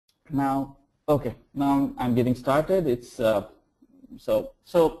Now, okay, now I'm getting started. It's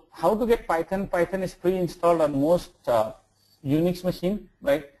so how to get Python? Python is pre-installed on most Unix machine,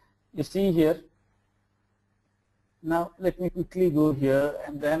 right? You see here. Now let me quickly go here,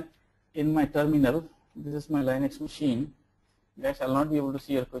 and then in my terminal, this is my Linux machine. Guys, I'll not be able to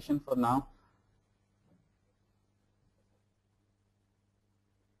see your question for now.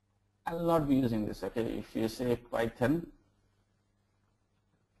 I'll not be using this. Okay, if you say Python.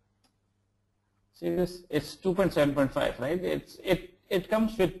 See this, it's 2.7.5, right? It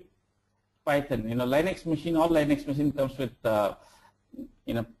comes with Python. You know, Linux machine, all Linux machine comes with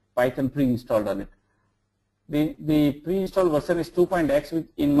Python pre-installed on it. The pre-installed version is 2.x, which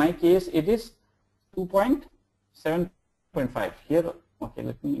in my case it is 2.7.5. Here, okay,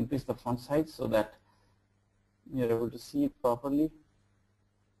 let me increase the font size so that you're able to see it properly.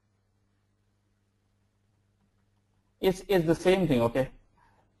 It's the same thing, okay?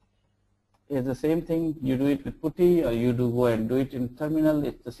 It's the same thing. You do it with PuTTY, or you do go and do it in terminal.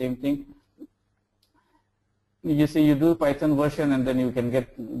 It's the same thing. You see, you do Python version, and then you can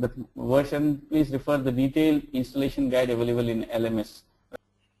get the version. Please refer the detailed installation guide available in LMS.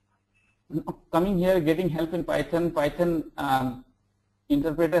 Coming here, getting help in Python. Python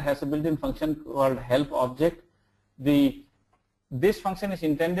interpreter has a built-in function called help object. This function is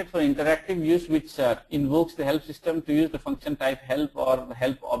intended for interactive use, which invokes the help system to use the function type help or the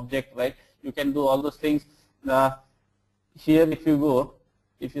help object, right? You can do all those things. Here, if you go,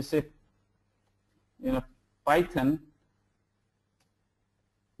 if you say, Python,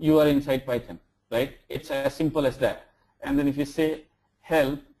 you are inside Python, right? It's as simple as that. And then if you say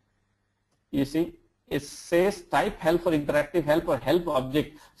help, you see, it says type help for interactive help or help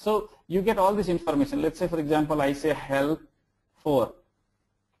object. So you get all this information. Let's say, for example, I say help 4,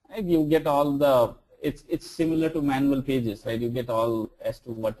 right? You get all the, it's similar to manual pages, right? You get all as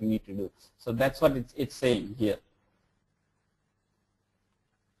to what you need to do. So that's what it's saying here.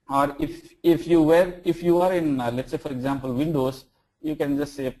 Or if you are in let's say, for example, Windows, you can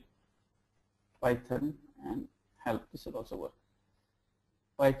just say Python and help. This will also work.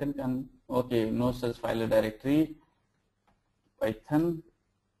 Python can, okay, no such file or directory. Python.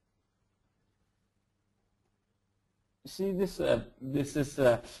 See this, this is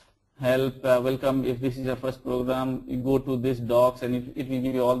help, welcome. If this is your first program, you go to this docs, and it will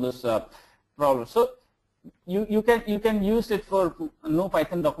give you all those problems. So you can use it for no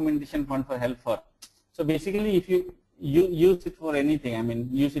Python documentation fund for help for. So basically, if you use it for anything, I mean,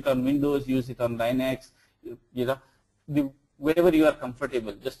 use it on Windows, use it on Linux, wherever you are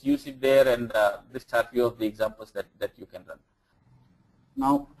comfortable, just use it there, and this are few of the examples that you can run.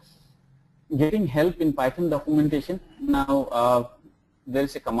 Now, getting help in Python documentation. Now, there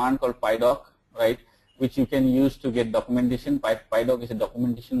is a command called pydoc, right, which you can use to get documentation. Pydoc is a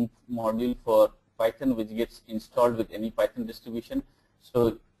documentation module for Python, which gets installed with any Python distribution.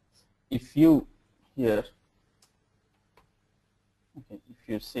 So if you here, okay, if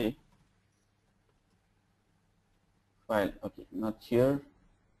you say file, okay, not here.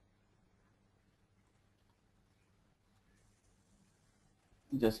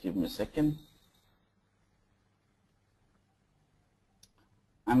 Just give me a second.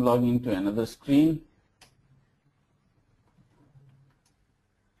 I'm logging into another screen.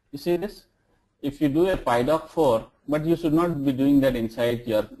 You see this? If you do a pydoc 4, but you should not be doing that inside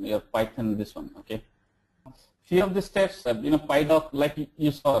your Python, this one, okay? Few of the steps, pydoc, like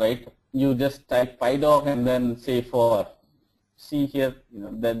you saw, right? You just type pydoc and then say for. See here,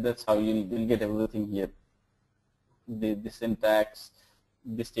 that's how you'll get everything here. The syntax,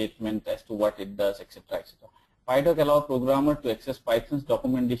 the statement as to what it does, etc., etc. Pydoc allows programmer to access Python's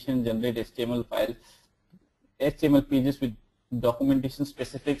documentation, generate HTML files, HTML pages with documentation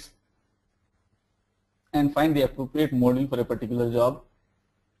specifics, and find the appropriate module for a particular job.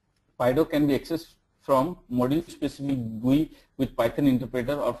 Pydoc can be accessed from module-specific GUI with Python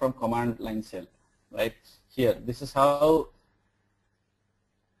interpreter or from command line shell. Right here, this is how.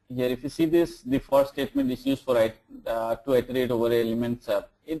 Here, if you see this, the for statement is used for to iterate over elements.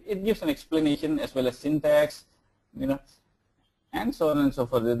 It gives an explanation as well as syntax, and so on and so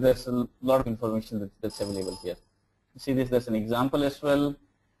forth. There's a lot of information that's available here. You see this, there's an example as well.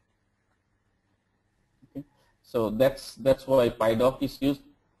 Okay. So that's why pydoc is used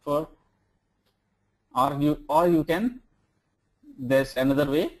for. Or you can, there's another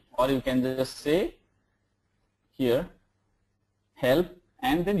way, or you can just say here help,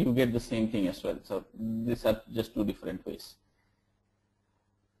 and then you get the same thing as well. So these are just two different ways.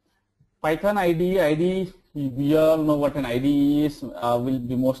 Python IDE, we all know what an IDE is. We'll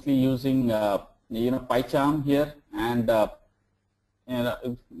be mostly using PyCharm here, and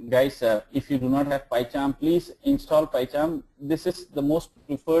guys, if you do not have PyCharm, please install PyCharm. This is the most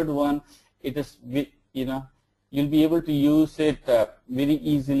preferred one. It is, you'll be able to use it very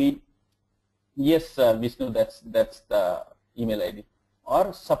easily. Yes, Vishnu, that's the email ID.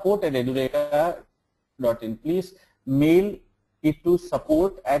 Or support@edureka.in. Please mail it to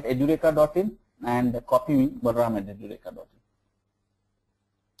support@edureka.in and copy me, Balram@edureka.in.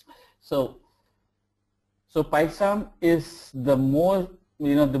 So PyCharm is the more,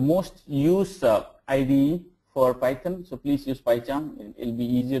 the most used IDE for Python. So please use PyCharm. It'll be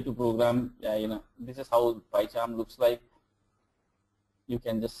easier to program. This is how PyCharm looks like. You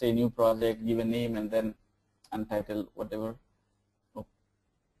can just say new project, give a name, and then untitled whatever. Oh.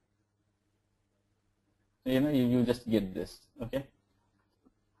 You just get this. Okay.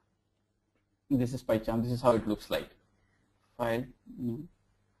 This is PyCharm. This is how it looks like. File,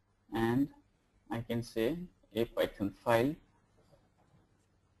 and I can say a Python file,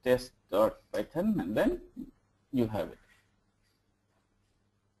 test.python, and then you have it.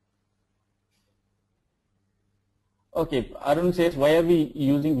 Okay, Arun says, why are we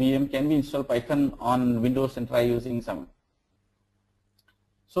using VM? Can we install Python on Windows and try using some?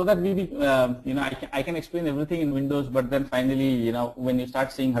 So that I can explain everything in Windows, but then finally, when you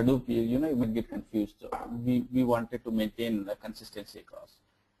start seeing Hadoop, you might get confused. So we wanted to maintain the consistency across.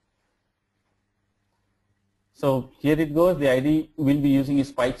 So here it goes. The ID we'll be using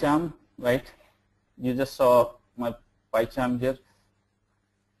is PyCharm, right? You just saw my PyCharm here.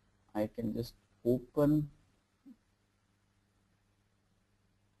 I can just open.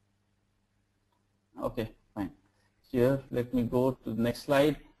 Okay, fine. Here, let me go to the next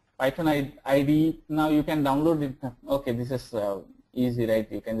slide. Python ID. Now you can download it. Okay, this is easy,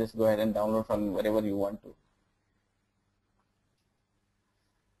 right? You can just go ahead and download from wherever you want to.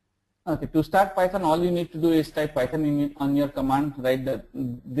 Okay, to start Python, all you need to do is type Python on your command, right?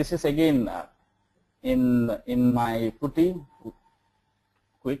 This is again in my putty,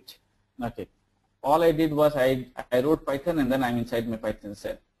 quit. Okay, all I did was I wrote Python and then I'm inside my Python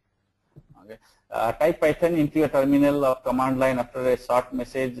cell. Okay, type Python into your terminal or command line. After a short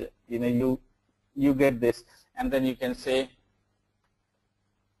message, you get this, and then you can say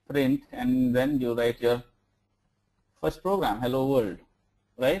print, and then you write your first program, hello world,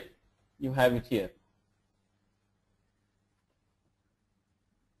 right? You have it here.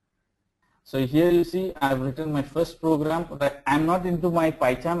 So here you see I've written my first program, but I'm not into my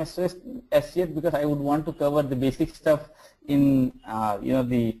PyCharm as yet because I would want to cover the basic stuff in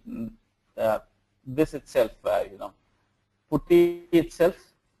this itself, putty itself,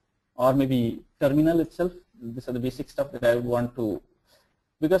 or maybe terminal itself. These are the basic stuff that I would want to,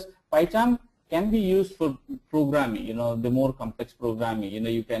 because PyCharm can be used for programming, the more complex programming.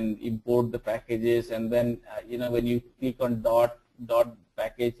 You can import the packages, and then, when you click on dot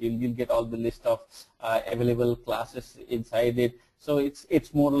package, you'll get all the list of available classes inside it. So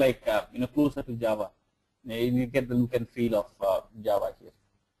it's more like, closer to Java. You get the look and feel of Java here.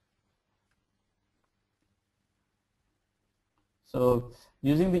 So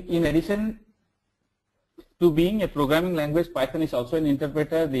in addition to being a programming language, Python is also an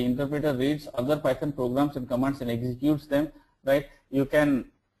interpreter. The interpreter reads other Python programs and commands and executes them, right? You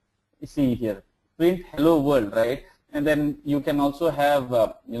can see here, print hello world, right? And then you can also have,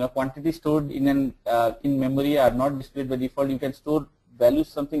 quantity stored in memory are not displayed by default. You can store values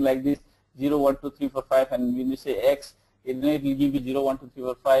something like this, 0, 1, 2, 3, 4, 5, and when you say X, it will give you 0, 1, 2, 3,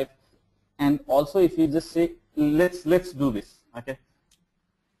 4, 5. And also if you just say, let's do this, okay?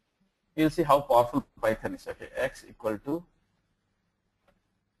 You'll see how powerful Python is. Okay, X equal to,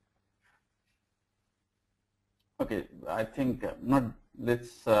 okay, I think not,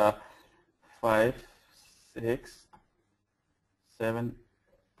 let's 5, 6, 7,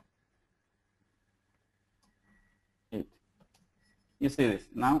 8. You see this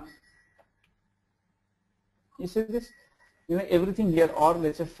now? You see this? Everything here, or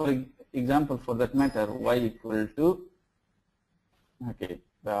let's say for example, for that matter, Y equal to, okay,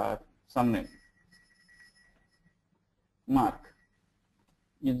 some name, mark.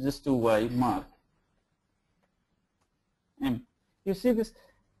 You just do Y mark M. You see this?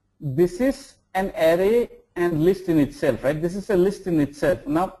 This is an array and list in itself, right? This is a list in itself.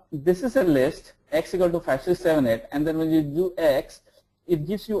 Now this is a list, X equal to 5, 6, 7, 8, and then when you do X, it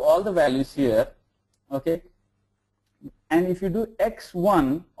gives you all the values here, okay? And if you do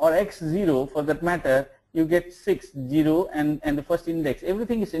X1 or X0 for that matter, you get 6, 0, and the first index.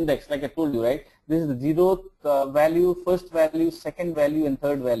 Everything is indexed, like I told you, right? This is the 0th value, first value, second value, and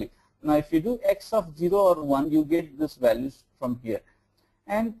third value. Now, if you do X of 0 or 1, you get these values from here.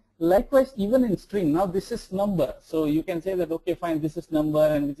 And Likewise, even in string, now this is number. So you can say that, okay, fine, this is number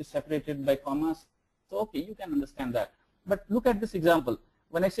and which is separated by commas. So, okay, you can understand that. But look at this example.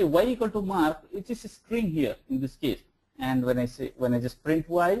 When I say y equal to mark, it is a string here in this case. And when I just print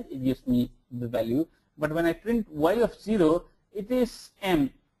y, it gives me the value. But when I print y of 0, it is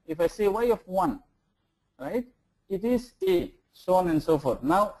m. If I say y of 1, right, it is a, so on and so forth.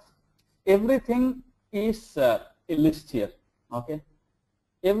 Now, everything is a list here, okay?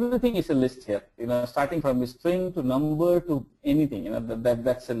 Everything is a list here, starting from a string to number to anything,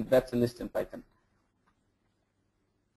 that's a list in Python.